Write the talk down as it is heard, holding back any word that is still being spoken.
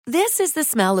This is the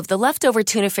smell of the leftover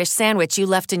tuna fish sandwich you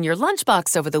left in your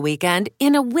lunchbox over the weekend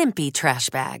in a wimpy trash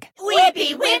bag.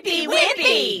 Wimpy, wimpy,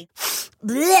 wimpy!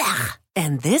 Blech!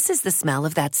 And this is the smell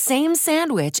of that same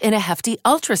sandwich in a Hefty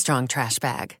Ultra Strong trash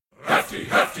bag. Hefty,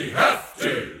 hefty,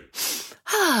 hefty!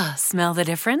 Ah, smell the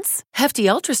difference? Hefty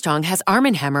Ultra Strong has Arm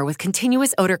 & Hammer with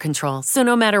continuous odor control, so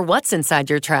no matter what's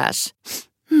inside your trash,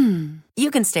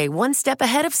 you can stay one step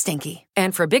ahead of stinky.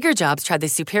 And for bigger jobs, try the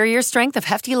superior strength of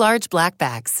Hefty Large Black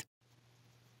Bags.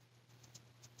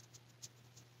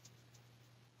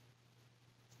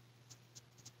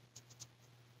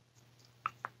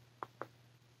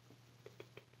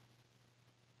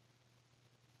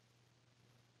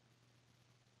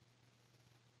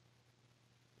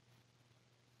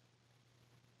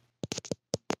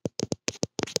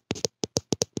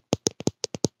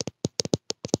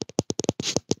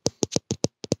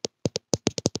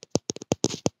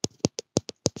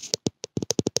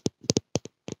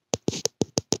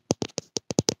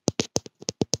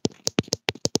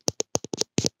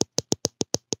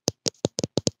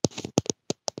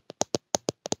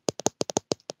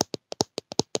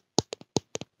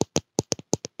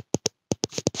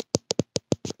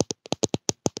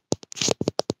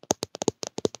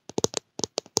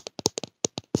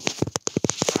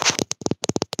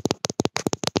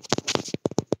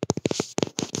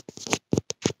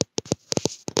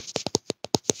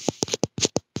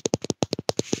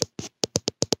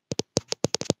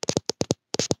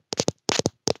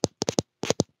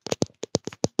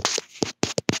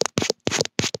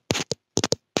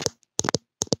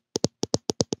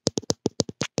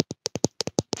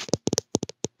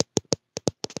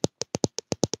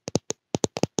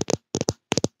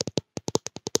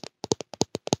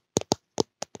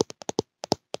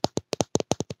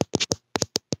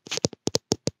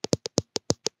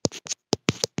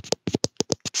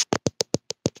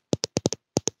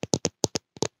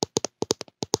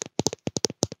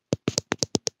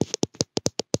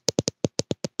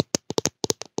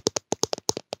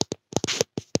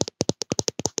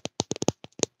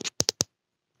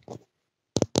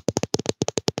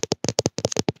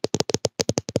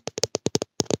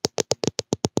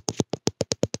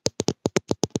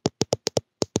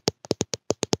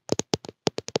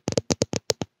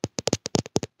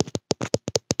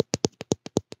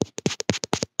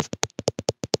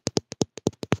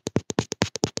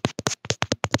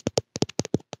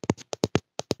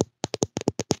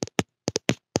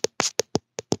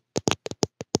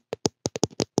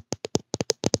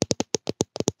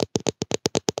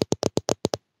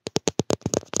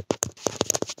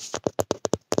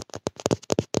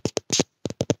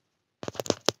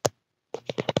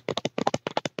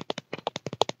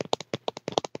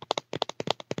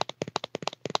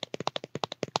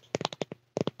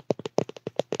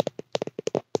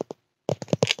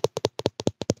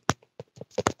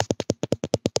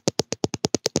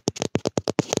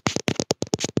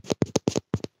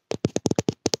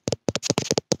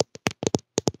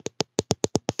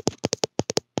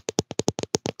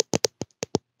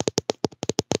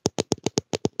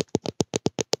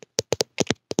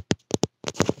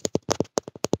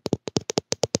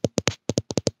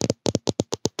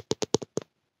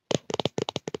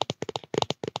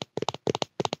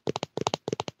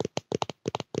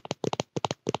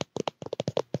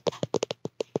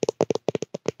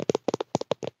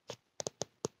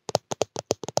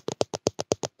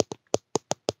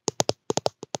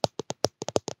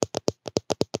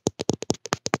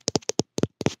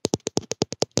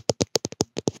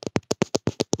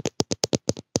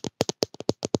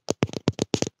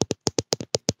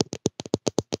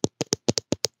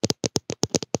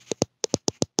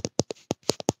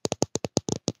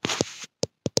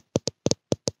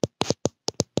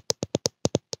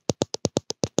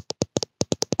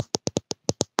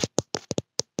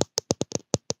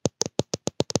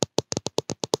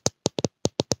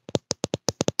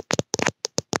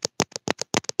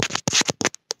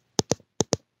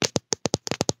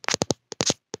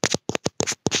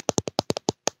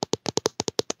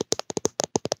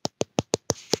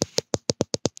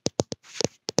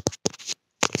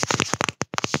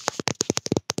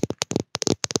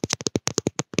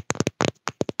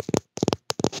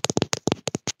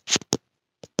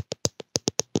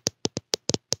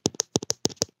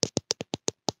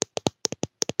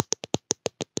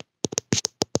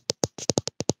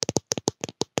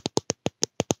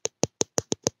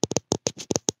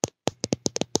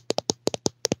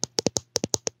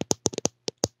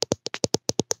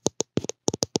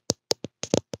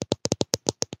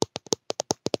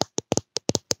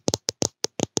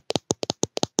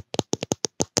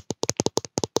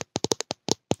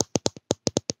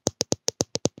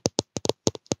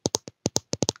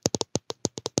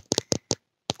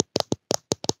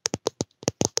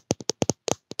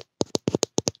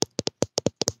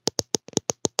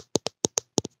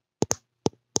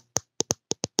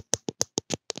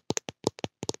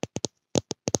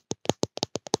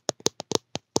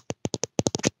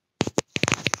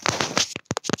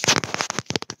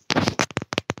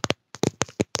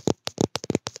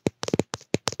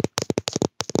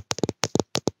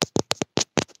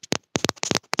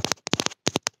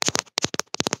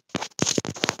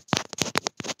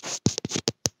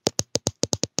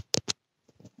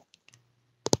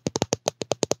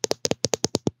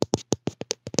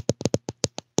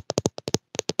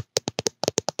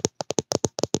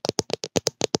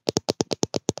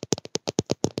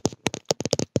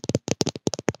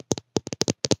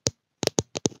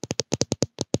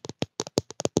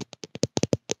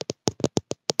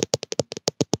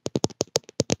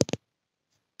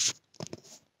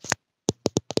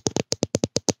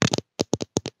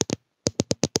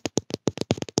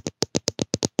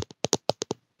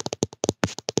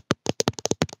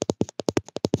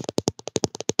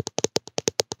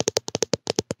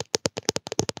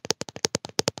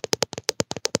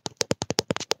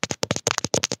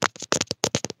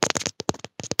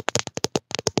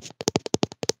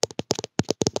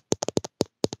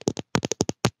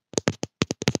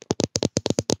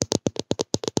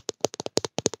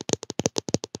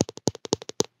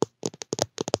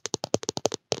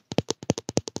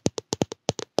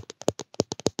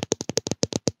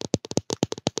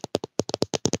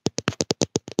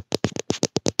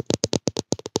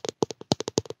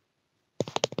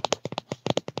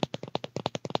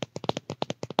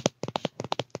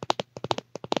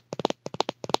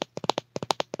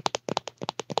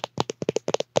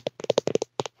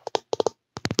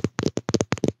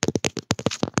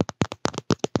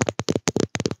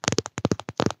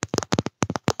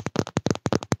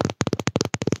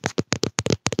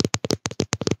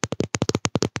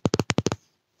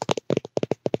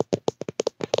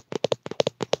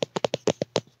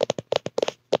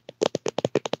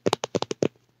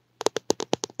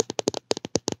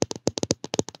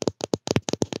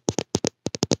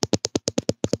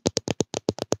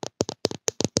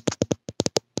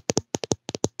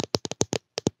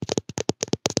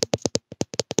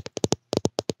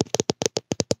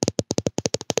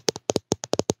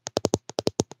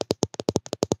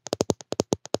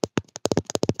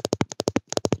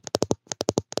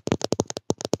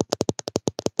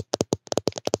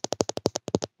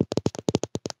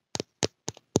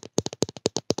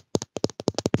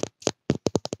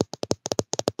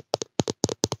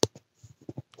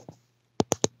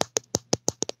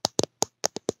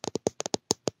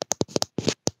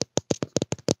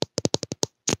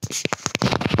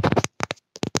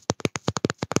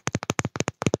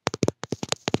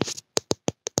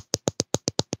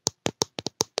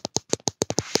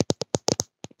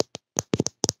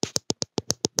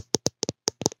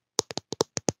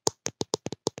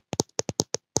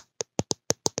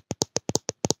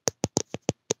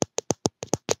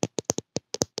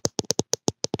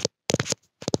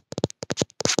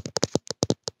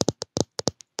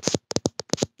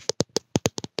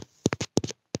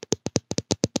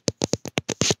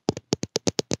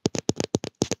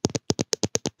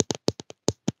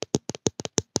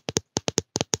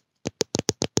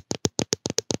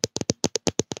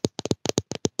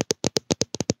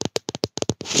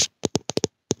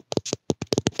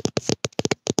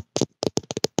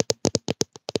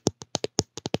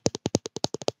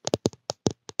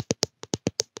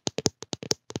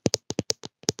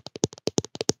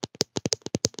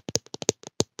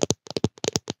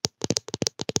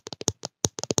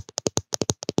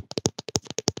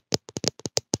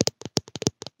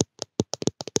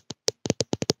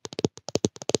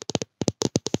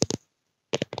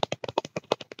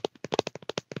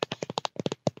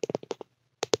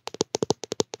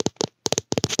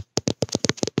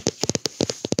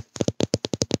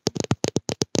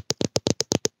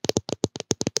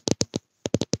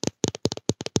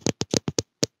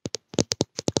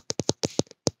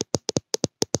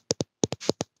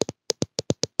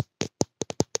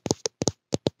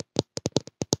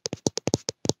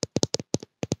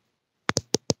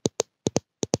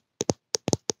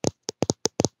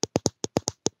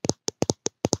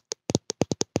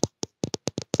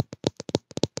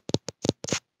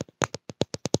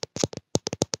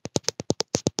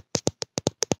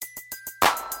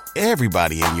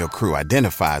 Everybody in your crew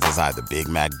identifies as either Big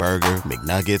Mac Burger,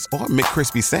 McNuggets, or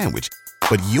McCrispy Sandwich.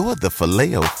 But you're the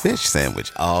Filet-O-Fish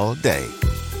Sandwich all day.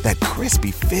 That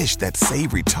crispy fish, that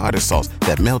savory tartar sauce,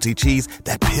 that melty cheese,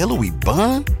 that pillowy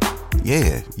bun.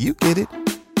 Yeah, you get it.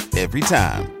 Every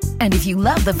time. And if you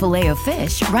love the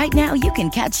Filet-O-Fish, right now you can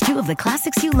catch two of the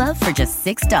classics you love for just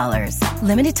 $6.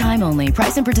 Limited time only.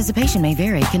 Price and participation may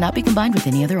vary. Cannot be combined with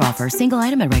any other offer. Single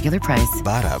item at regular price.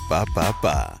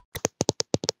 Ba-da-ba-ba-ba.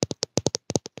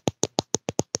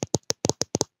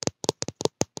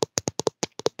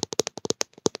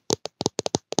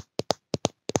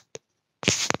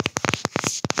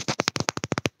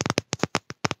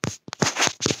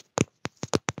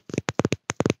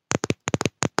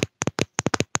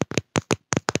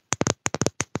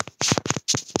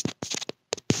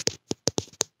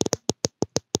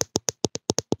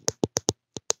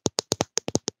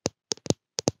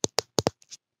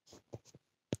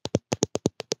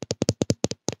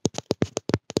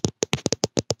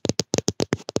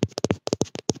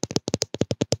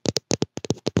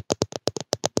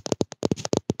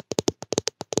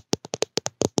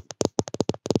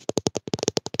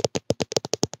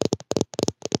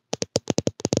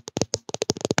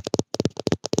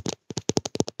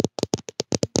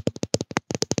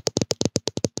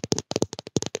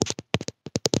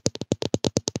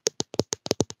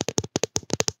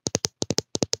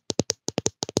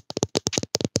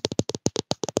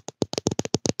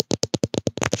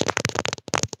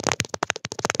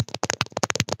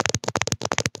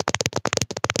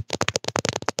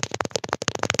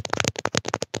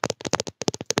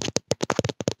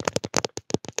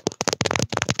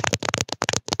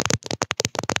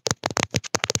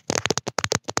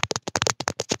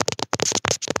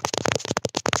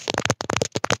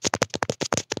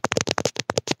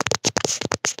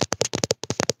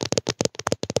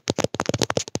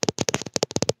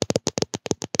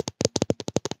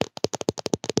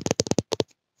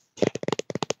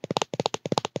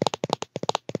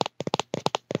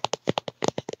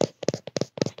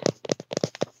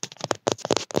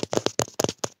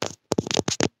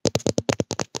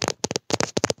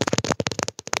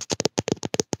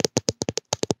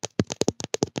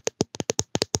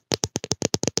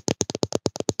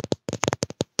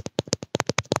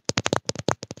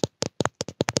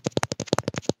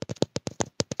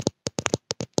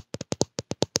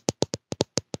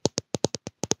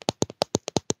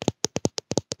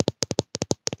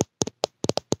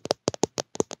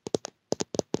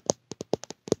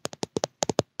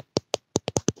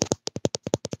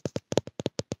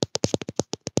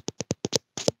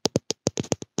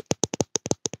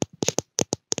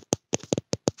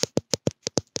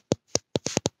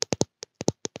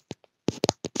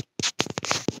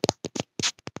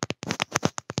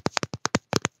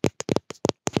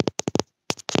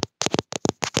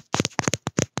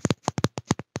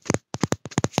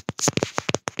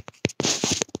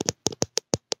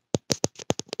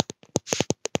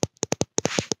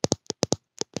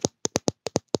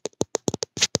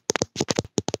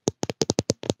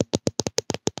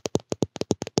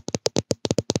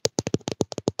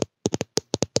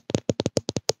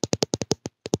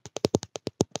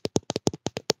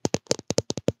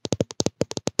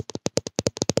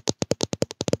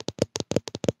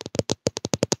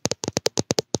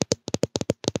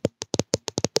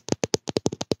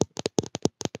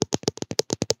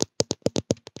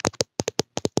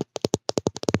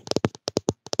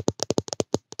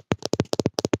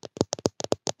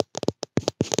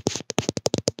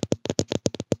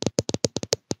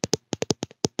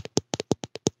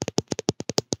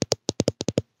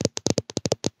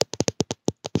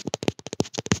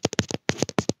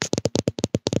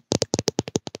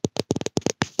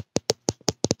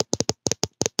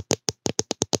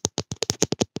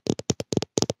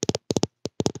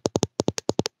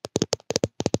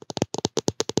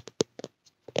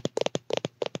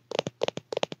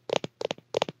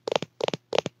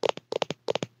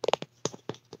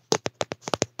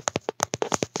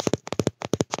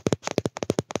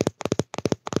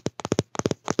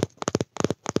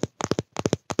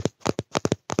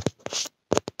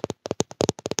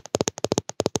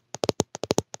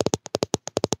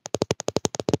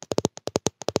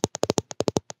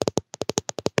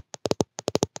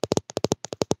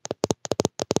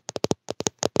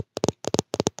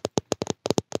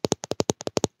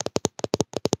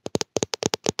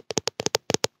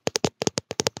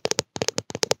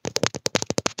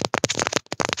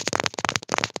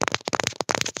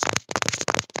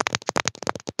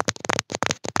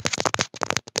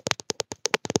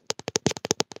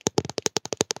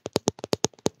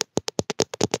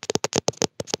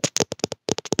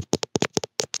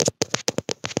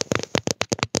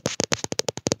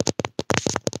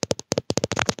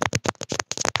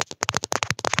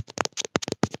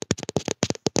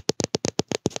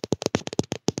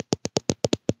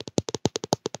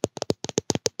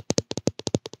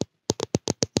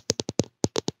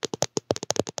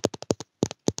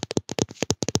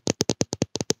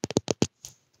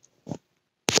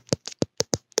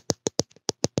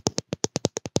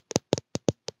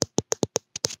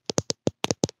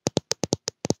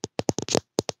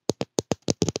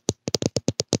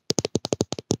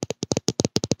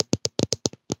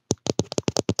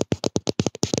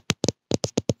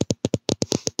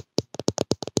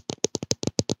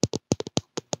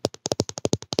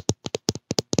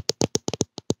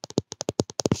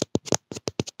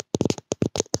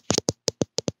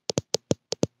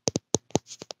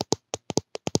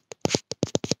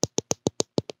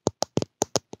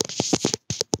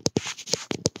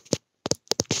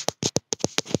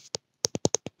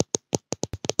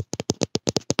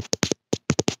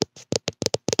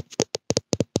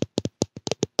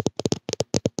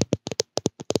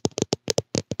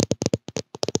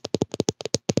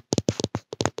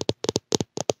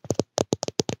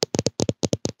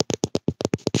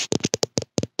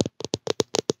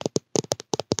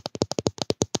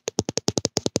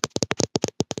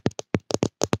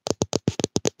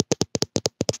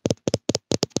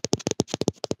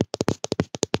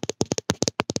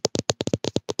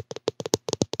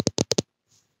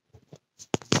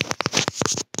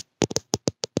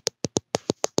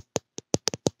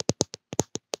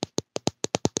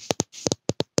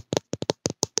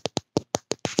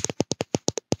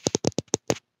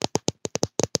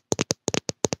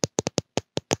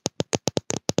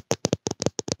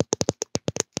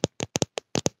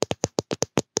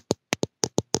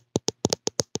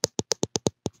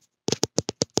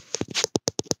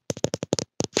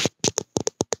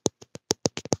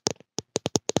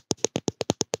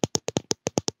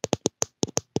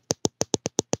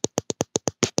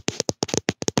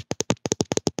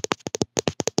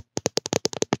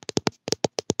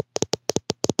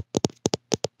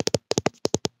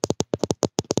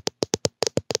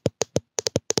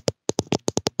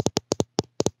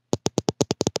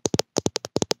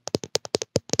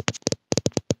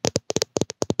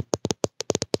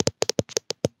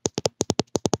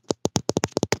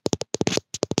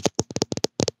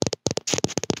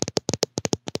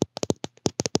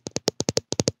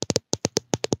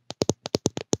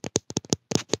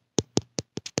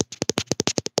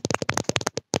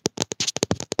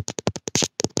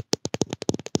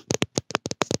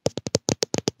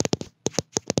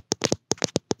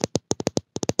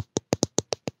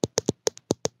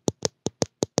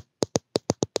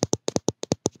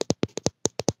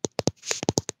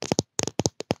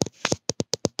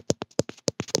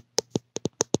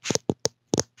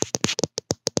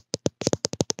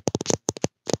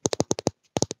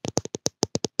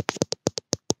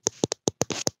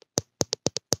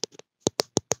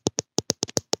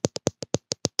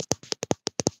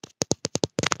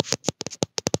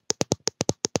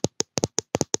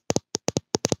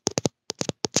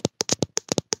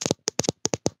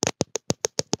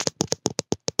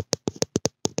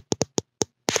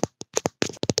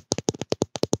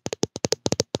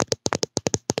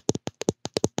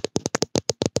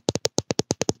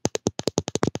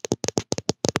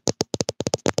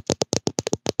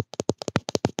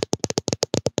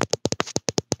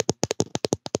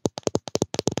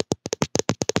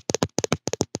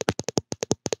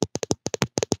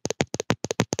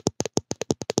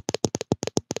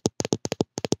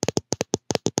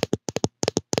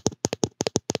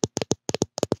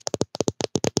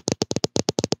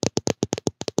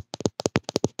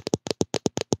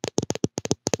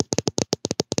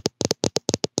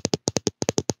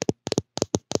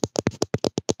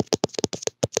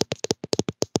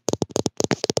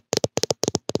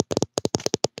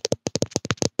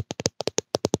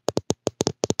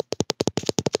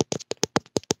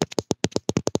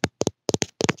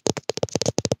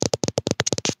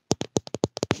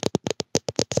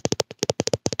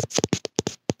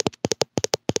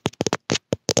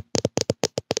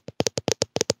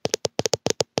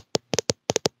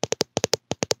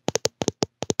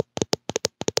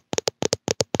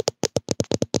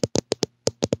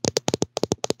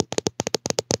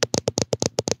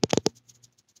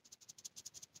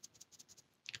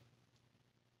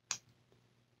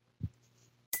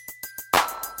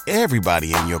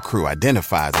 Everybody in your crew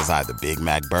identifies as either Big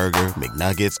Mac Burger,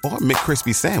 McNuggets, or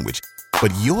McCrispy Sandwich.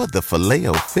 But you're the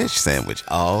Filet-O-Fish Sandwich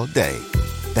all day.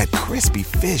 That crispy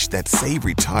fish, that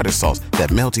savory tartar sauce, that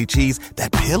melty cheese,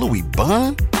 that pillowy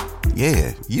bun.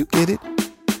 Yeah, you get it.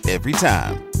 Every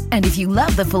time. And if you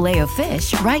love the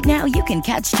Filet-O-Fish, right now you can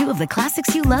catch 2 of the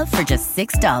classics you love for just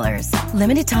 $6.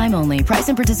 Limited time only. Price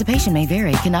and participation may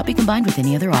vary. Cannot be combined with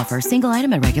any other offer. Single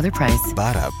item at regular price.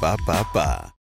 Ba-da-ba-ba-ba.